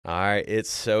All right,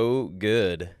 it's so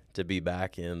good to be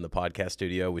back in the podcast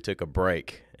studio. We took a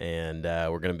break, and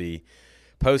we're going to be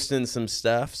posting some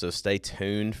stuff, so stay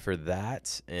tuned for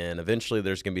that. And eventually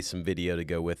there's going to be some video to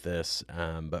go with this,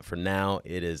 but for now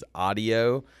it is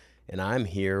audio, and I'm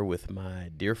here with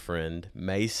my dear friend,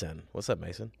 Mason. What's up,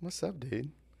 Mason? What's up, dude?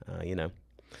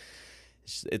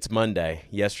 It's Monday.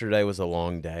 Yesterday was a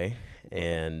long day,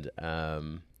 and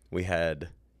we had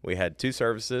two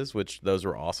services, which those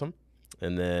were awesome.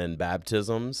 And then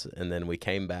baptisms, and then we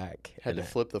came back. Had to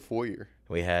flip the foyer.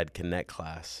 We had Connect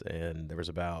class, and there was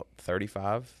about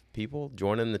 35 people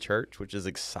joining the church, which is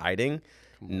exciting.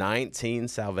 19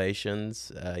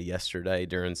 salvations yesterday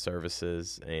during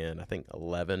services, and I think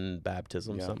 11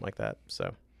 baptisms, something like that.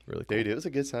 So really cool. Dude, it was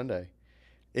a good Sunday.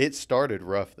 It started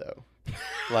rough, though.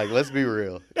 Like, let's be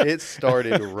real. It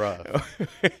started rough.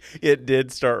 It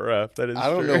did start rough. That is true. I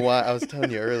don't know why. I was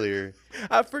telling you earlier.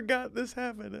 I forgot this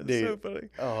happened. It's Dude, so funny.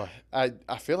 Oh,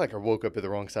 I feel like I woke up at the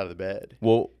wrong side of the bed.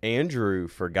 Well, Andrew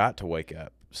forgot to wake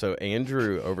up. So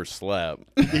Andrew overslept.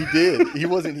 He did.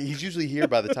 He's usually here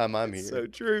by the time I'm here. So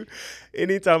true.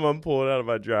 Anytime I'm pulling out of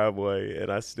my driveway and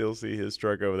I still see his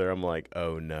truck over there, I'm like,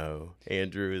 oh no,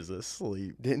 Andrew is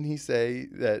asleep. Didn't he say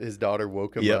that his daughter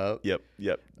woke him up?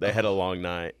 Yep. They had a long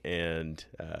night and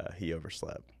he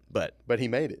overslept. But he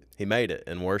made it. He made it,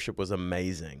 and worship was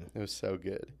amazing. It was so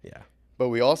good. Yeah. But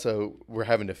we also were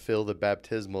having to fill the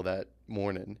baptismal that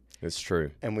morning. It's true.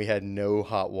 And we had no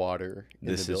hot water in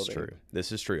the building.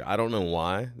 This is true. I don't know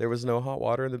why there was no hot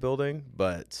water in the building,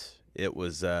 but it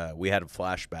was. We had a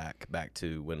flashback back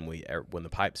to when the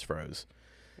pipes froze.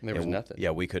 And there was nothing. Yeah,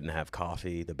 we couldn't have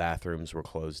coffee. The bathrooms were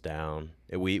closed down.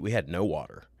 We had no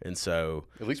water, and so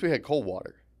at least we had cold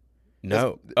water.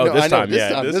 No. This time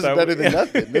is better than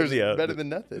nothing. There's better than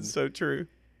nothing. It's so true.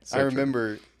 I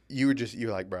remember you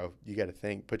were like, bro, you got to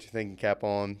think. Put your thinking cap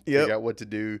on. Figure out what to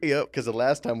do. Yep. Because the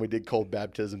last time we did cold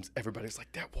baptisms, everybody's like,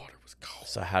 that water was cold.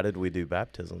 So how did we do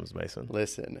baptisms, Mason?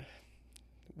 Listen,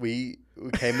 we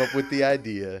came up with the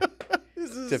idea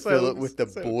to fill it with the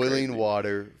boiling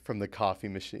water from the coffee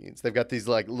machines. They've got these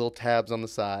like little tabs on the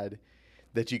side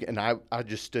that you can. And I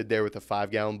just stood there with a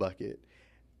 5-gallon bucket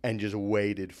and just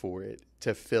waited for it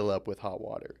to fill up with hot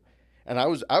water. And I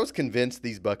was convinced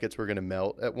these buckets were going to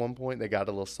melt at one point. They got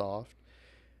a little soft,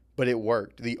 but it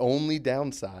worked. The only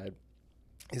downside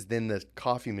is then the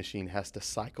coffee machine has to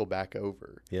cycle back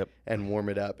over and warm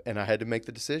it up. And I had to make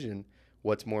the decision,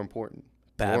 what's more important?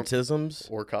 Baptisms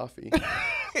or coffee?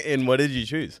 And what did you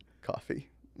choose? Coffee.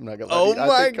 I'm not gonna lie. Oh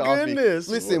my goodness!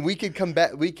 Listen, we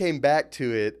came back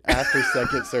to it after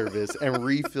second service and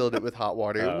refilled it with hot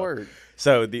water. It worked.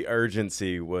 So the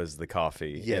urgency was the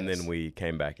coffee, yes. And then we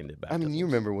came back and did baptisms. I mean, you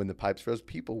remember when the pipes froze?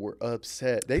 People were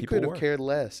upset. They could have cared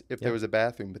less if there was a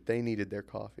bathroom, but they needed their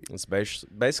coffee. It's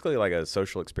basically like a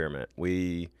social experiment.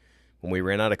 When we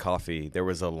ran out of coffee, there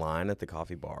was a line at the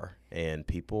coffee bar, and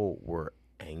people were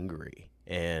angry.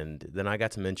 And then I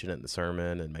got to mention it in the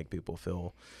sermon and make people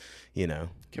feel,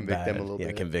 convict bad. them a little bit.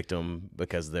 Yeah, convict them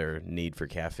because of their need for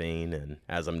caffeine. And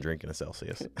as I'm drinking a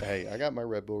Celsius. Hey, I got my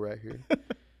Red Bull right here.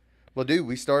 Well, dude,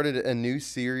 we started a new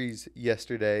series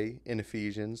yesterday in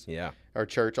Ephesians. Yeah. Our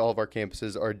church, all of our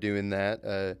campuses are doing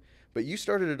that. But you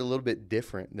started it a little bit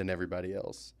different than everybody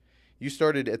else. You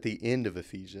started at the end of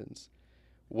Ephesians.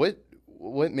 What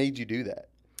made you do that?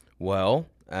 Well,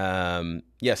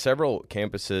 several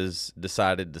campuses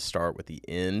decided to start with the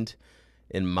end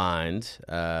in mind.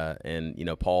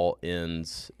 And Paul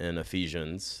ends in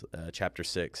Ephesians chapter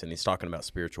 6, and he's talking about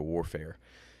spiritual warfare.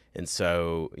 And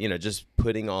so, just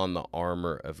putting on the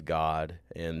armor of God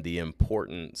and the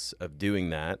importance of doing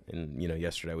that. And,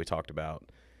 yesterday we talked about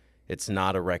it's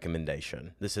not a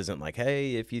recommendation. This isn't like,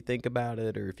 hey, if you think about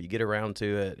it or if you get around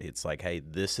to it, it's like, hey,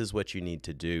 this is what you need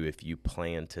to do if you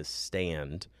plan to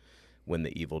stand when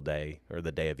the evil day or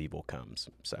the day of evil comes.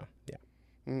 So,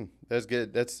 yeah. That's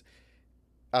good.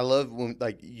 I love when,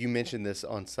 like, you mentioned this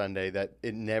on Sunday, that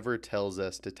it never tells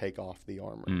us to take off the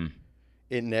armor.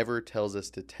 It never tells us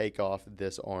to take off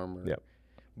this armor. Yep.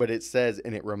 But it says,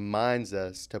 and it reminds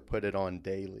us to put it on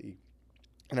daily.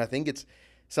 And I think it's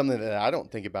something that I don't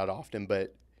think about often,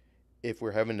 but if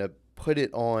we're having to put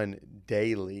it on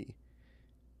daily,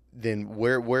 then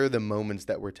where are the moments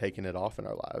that we're taking it off in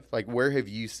our life? Like, where have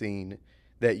you seen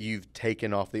that you've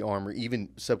taken off the armor, even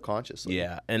subconsciously?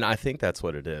 Yeah, and I think that's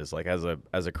what it is. Like, as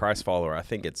a Christ follower, I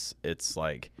think it's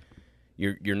like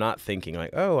you're not thinking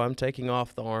like, oh, I'm taking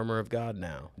off the armor of God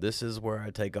now. This is where I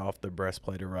take off the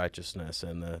breastplate of righteousness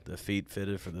and the feet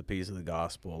fitted for the peace of the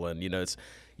gospel. And it's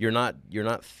you're not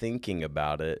thinking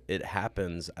about it. It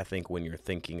happens, I think, when you're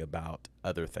thinking about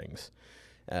other things.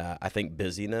 I think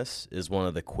busyness is one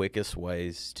of the quickest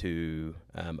ways to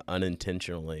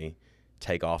unintentionally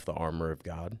take off the armor of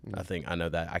God. I know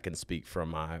that I can speak from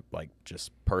my,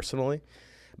 just personally.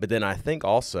 But then I think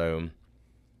also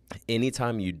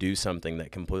anytime you do something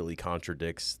that completely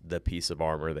contradicts the piece of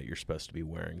armor that you're supposed to be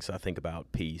wearing. So I think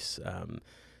about peace,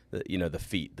 the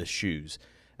feet, the shoes.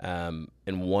 And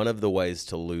one of the ways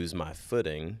to lose my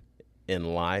footing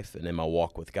in life and in my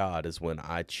walk with God is when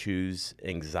I choose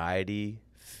anxiety,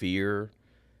 fear,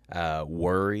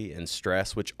 worry, and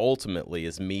stress, which ultimately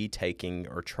is me taking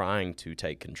or trying to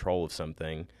take control of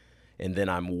something, and then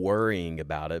I'm worrying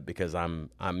about it because I'm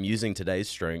using today's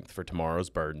strength for tomorrow's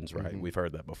burdens, right? We've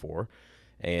heard that before.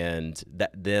 And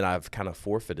then I've kind of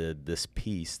forfeited this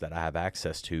peace that I have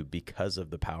access to because of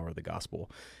the power of the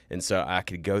gospel. And so I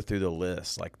could go through the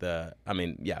list but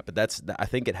I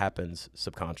think it happens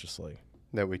subconsciously.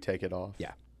 That we take it off.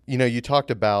 Yeah. You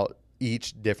talked about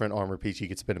each different armor piece you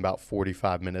could spend about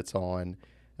 45 minutes on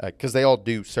because they all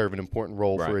do serve an important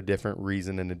role for a different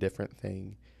reason and a different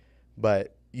thing.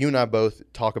 But you and I both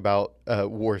talk about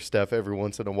war stuff every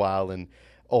once in a while and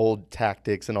old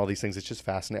tactics and all these things. It's just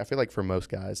fascinating. I feel like for most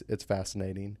guys, it's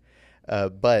fascinating.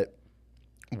 But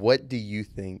what do you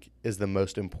think is the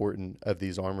most important of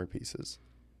these armor pieces?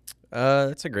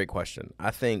 That's a great question.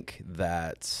 I think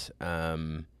that,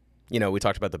 we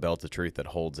talked about the belt of truth that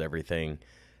holds everything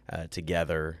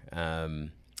together.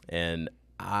 And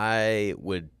I'm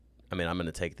going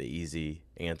to take the easy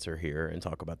answer here and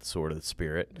talk about the sword of the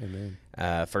Spirit. Amen.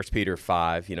 1 Peter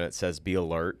 5, it says, be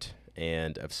alert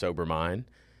and of sober mind.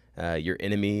 Your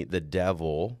enemy, the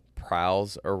devil,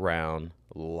 prowls around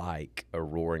like a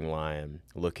roaring lion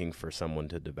looking for someone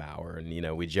to devour.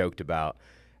 And, we joked about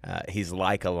he's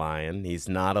like a lion. He's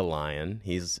not a lion.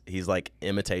 He's like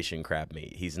imitation crab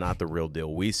meat. He's not the real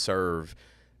deal. We serve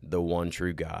the one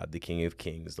true God, the King of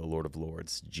Kings, the Lord of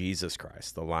Lords, Jesus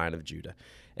Christ, the Lion of Judah.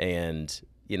 And,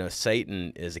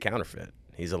 Satan is a counterfeit.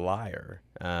 He's a liar.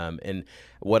 And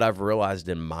what I've realized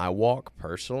in my walk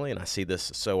personally, and I see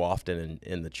this so often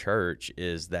in the church,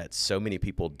 is that so many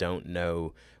people don't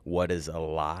know what is a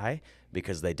lie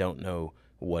because they don't know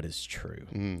what is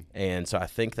true. And so I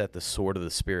think that the sword of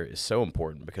the Spirit is so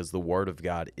important because the Word of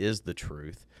God is the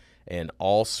truth. And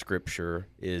all Scripture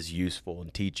is useful in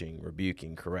teaching,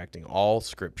 rebuking, correcting. All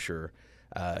Scripture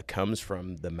comes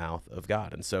from the mouth of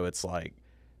God. And so it's like,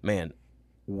 man,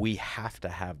 we have to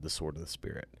have the sword of the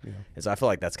Spirit. Yeah. And so I feel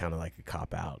like that's kind of like a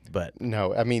cop-out. But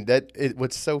no,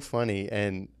 what's so funny,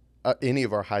 and any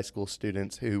of our high school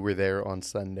students who were there on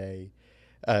Sunday,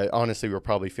 honestly, were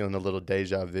probably feeling a little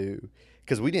deja vu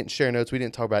because we didn't share notes. We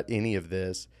didn't talk about any of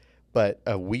this. But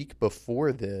a week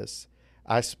before this,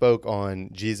 I spoke on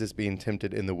Jesus being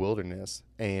tempted in the wilderness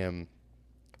and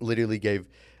literally gave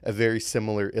a very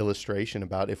similar illustration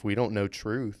about if we don't know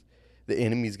truth, the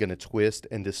enemy's going to twist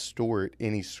and distort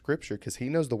any scripture because he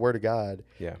knows the word of God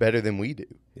better than we do.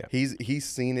 Yeah. He's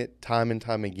seen it time and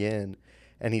time again,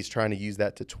 and he's trying to use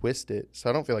that to twist it. So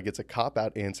I don't feel like it's a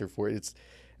cop-out answer for it.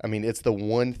 It's the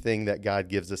one thing that God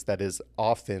gives us that is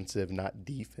offensive, not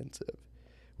defensive,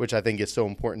 which I think is so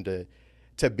important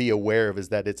to be aware of, is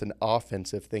that it's an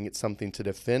offensive thing. It's something to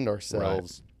defend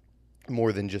ourselves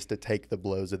more than just to take the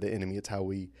blows of the enemy. It's how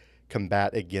we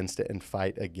combat against it and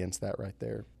fight against that right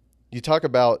there. You talk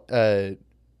about,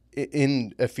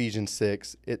 in Ephesians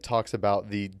 6, it talks about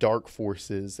the dark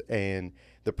forces and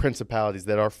the principalities,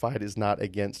 that our fight is not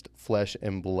against flesh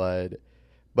and blood,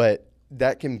 but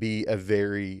that can be a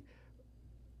very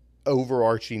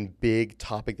overarching big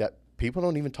topic that people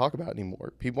don't even talk about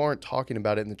anymore. People aren't talking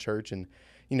about it in the church. And,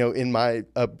 in my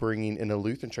upbringing in a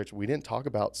Lutheran church, we didn't talk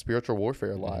about spiritual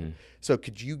warfare a lot. So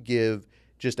could you give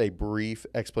just a brief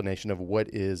explanation of what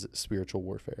is spiritual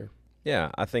warfare? Yeah,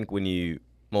 I think I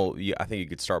think you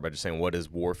could start by just saying, what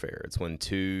is warfare? It's when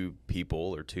two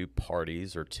people or two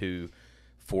parties or two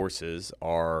forces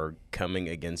are coming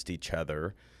against each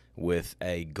other with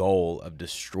a goal of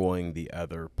destroying the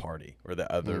other party or the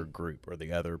other group or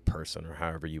the other person, or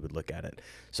however you would look at it.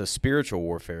 So spiritual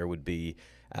warfare would be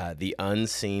the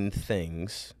unseen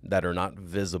things that are not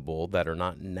visible, that are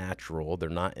not natural, they're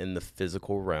not in the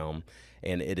physical realm,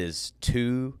 and it is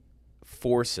two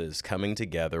forces coming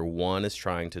together. One is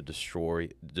trying to destroy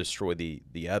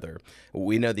the other.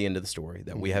 We know the end of the story,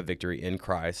 that we have victory in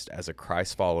Christ. As a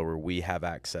Christ follower, we have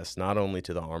access not only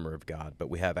to the armor of God, but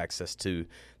we have access to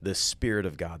the Spirit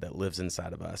of God that lives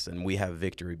inside of us, and we have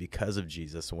victory because of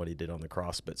Jesus and what he did on the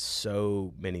cross. But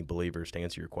so many believers, to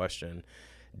answer your question,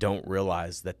 don't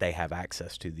realize that they have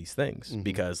access to these things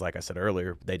because, like I said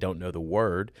earlier, they don't know the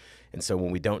word. And so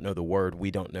when we don't know the word,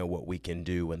 we don't know what we can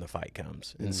do when the fight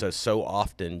comes. And so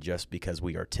often, just because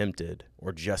we are tempted,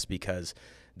 or just because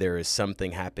there is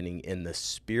something happening in the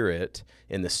spirit,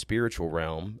 in the spiritual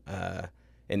realm,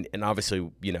 and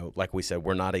obviously, like we said,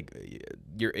 we're not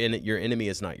your enemy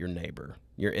is not your neighbor.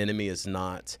 Your enemy is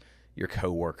not your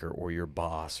coworker or your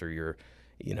boss or your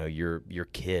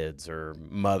kids or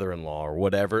mother-in-law or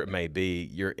whatever it may be.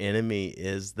 Your enemy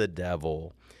is the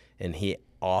devil, and he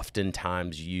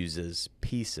oftentimes uses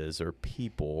pieces or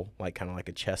people, kind of like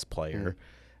a chess player,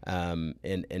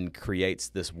 and creates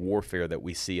this warfare that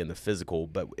we see in the physical.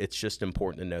 But it's just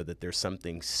important to know that there's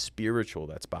something spiritual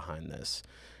that's behind this.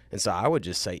 And so I would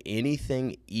just say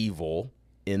anything evil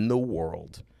in the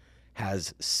world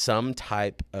has some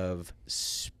type of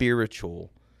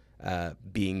spiritual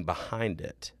being behind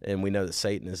it. And we know that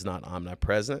Satan is not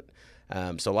omnipresent.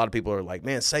 So a lot of people are like,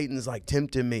 man, Satan's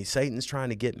tempting me. Satan's trying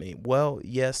to get me. Well,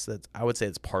 yes, I would say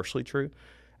it's partially true.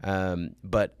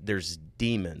 But there's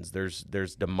demons.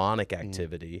 There's demonic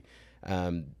activity.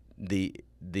 I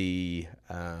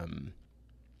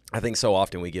think so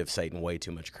often we give Satan way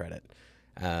too much credit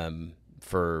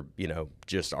for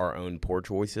just our own poor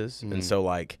choices. And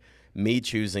so me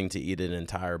choosing to eat an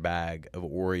entire bag of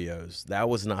Oreos, that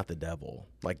was not the devil.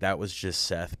 That was just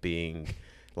Seth being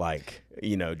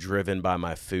driven by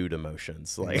my food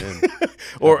emotions.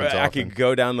 Or I could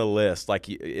go down the list.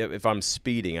 If I'm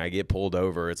speeding, I get pulled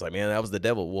over. It's man, that was the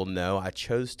devil. Well, no, I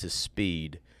chose to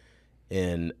speed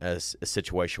in a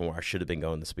situation where I should have been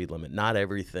going the speed limit. Not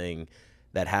everything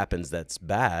that happens that's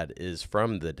bad is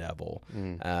from the devil.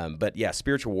 But yeah,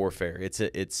 spiritual warfare, it's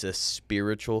a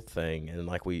spiritual thing. And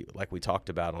like we talked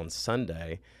about on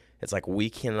Sunday, it's we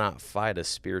cannot fight a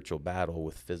spiritual battle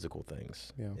with physical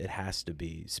things. Yeah. It has to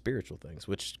be spiritual things,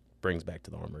 which brings back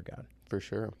to the armor of God. For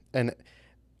sure. And,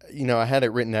 I had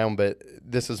it written down, but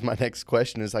this is my next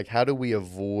question is how do we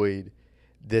avoid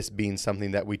this being something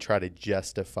that we try to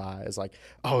justify as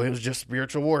oh, it was just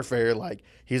spiritual warfare.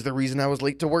 He's the reason I was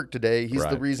late to work today. He's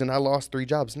the reason I lost 3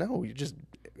 jobs. No, you just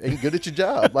ain't good at your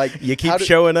job. You keep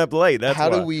showing up late. That's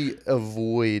how do we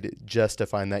avoid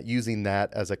justifying that, using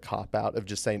that as a cop-out of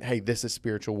just saying, hey, this is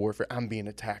spiritual warfare. I'm being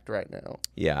attacked right now.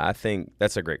 Yeah, I think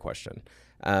that's a great question.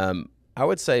 I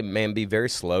would say, man, be very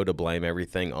slow to blame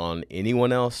everything on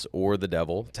anyone else or the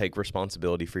devil. Take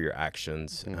responsibility for your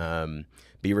actions.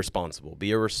 Be responsible.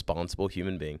 Be a responsible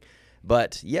human being.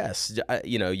 But yes,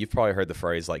 you've probably heard the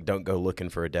phrase don't go looking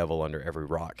for a devil under every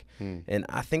rock. And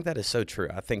I think that is so true.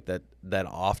 I think that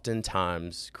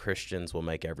oftentimes Christians will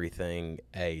make everything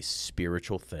a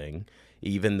spiritual thing,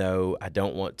 even though I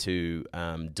don't want to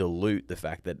dilute the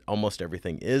fact that almost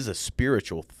everything is a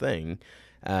spiritual thing.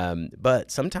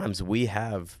 But sometimes we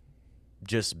have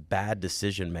just bad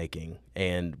decision making,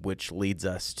 and which leads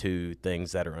us to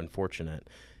things that are unfortunate.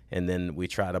 And then we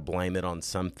try to blame it on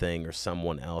something or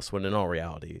someone else, when in all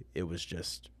reality, it was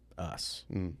just us,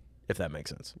 if that makes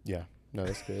sense. Yeah, no,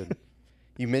 that's good.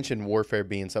 You mentioned warfare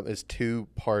being something, it's two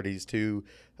parties, two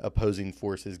opposing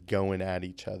forces going at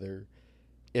each other.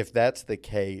 If that's the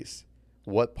case,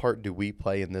 what part do we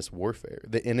play in this warfare?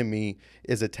 The enemy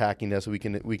is attacking us. We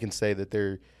can say that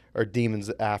there are demons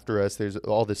after us. There's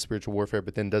all this spiritual warfare,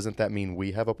 but then doesn't that mean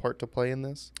we have a part to play in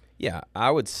this? Yeah, I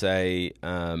would say,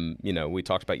 we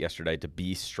talked about yesterday to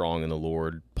be strong in the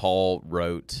Lord. Paul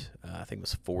wrote, I think it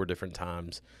was 4 different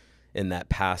times in that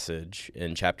passage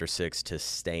in chapter 6 to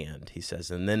stand. He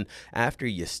says, and then after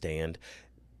you stand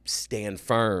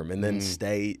firm, and then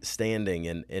stay standing.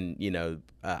 And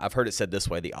I've heard it said this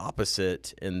way: the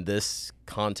opposite in this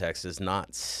context is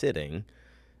not sitting.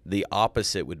 The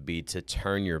opposite would be to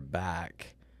turn your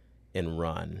back and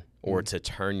run, or to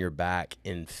turn your back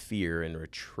in fear and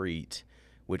retreat,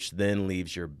 which then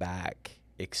leaves your back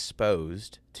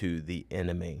exposed to the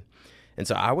enemy. And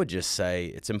so I would just say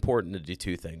it's important to do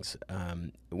 2 things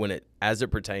as it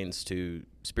pertains to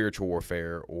spiritual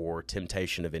warfare or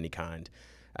temptation of any kind.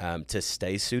 To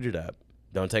stay suited up.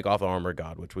 Don't take off the armor of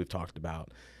God, which we've talked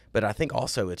about. But I think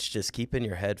also it's just keeping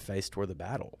your head faced toward the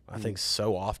battle. I think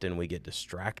so often we get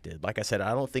distracted. Like I said,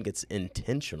 I don't think it's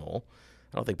intentional.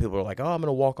 I don't think people are like, oh, I'm going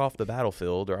to walk off the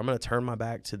battlefield, or I'm going to turn my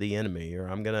back to the enemy,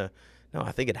 or No,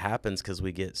 I think it happens because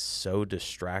we get so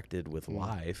distracted with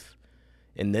life,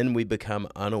 and then we become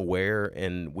unaware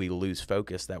and we lose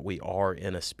focus that we are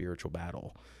in a spiritual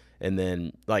battle. And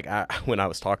then, when I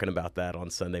was talking about that on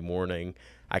Sunday morning,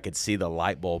 I could see the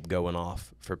light bulb going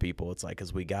off for people. It's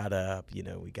because we got up,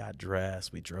 we got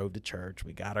dressed, we drove to church,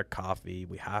 we got our coffee,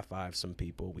 we high-fived some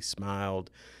people, we smiled,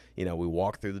 we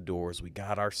walked through the doors, we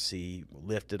got our seat,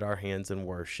 lifted our hands in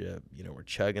worship, we're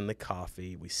chugging the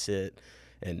coffee, we sit,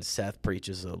 and Seth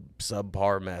preaches a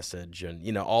subpar message,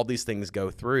 and, all these things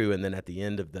go through, and then at the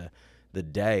end of the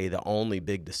day, the only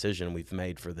big decision we've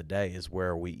made for the day is where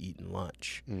are we eating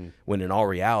lunch? When in all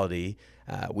reality,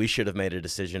 we should have made a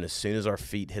decision as soon as our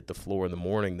feet hit the floor in the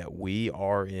morning that we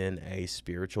are in a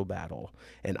spiritual battle,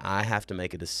 and I have to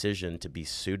make a decision to be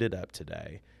suited up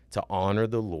today, to honor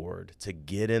the Lord, to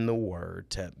get in the Word,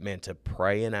 to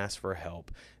pray and ask for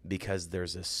help, because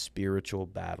there's a spiritual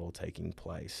battle taking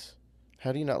place.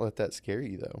 How do you not let that scare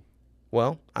you, though?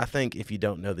 Well, I think if you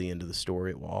don't know the end of the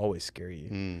story, it will always scare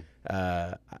you.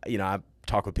 I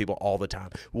talk with people all the time.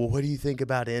 Well, what do you think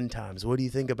about end times? What do you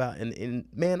think about? And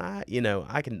man,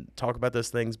 I can talk about those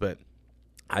things, but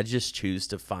I just choose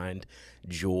to find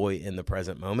joy in the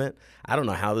present moment. I don't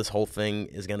know how this whole thing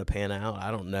is going to pan out. I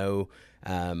don't know.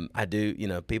 I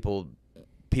do.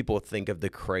 People think of the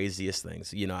craziest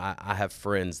things. I have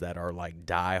friends that are like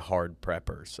diehard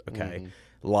preppers. Okay.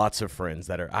 Lots of friends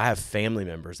I have family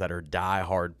members that are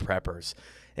diehard preppers.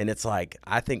 And it's like,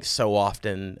 I think so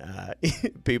often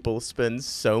people spend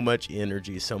so much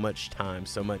energy, so much time,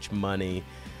 so much money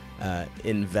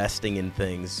investing in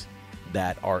things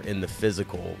that are in the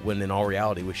physical, when in all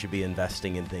reality, we should be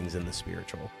investing in things in the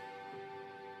spiritual.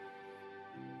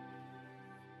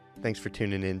 Thanks for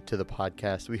tuning in to the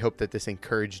podcast. We hope that this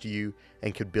encouraged you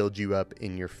and could build you up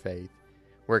in your faith.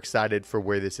 We're excited for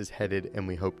where this is headed, and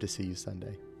we hope to see you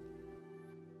Sunday.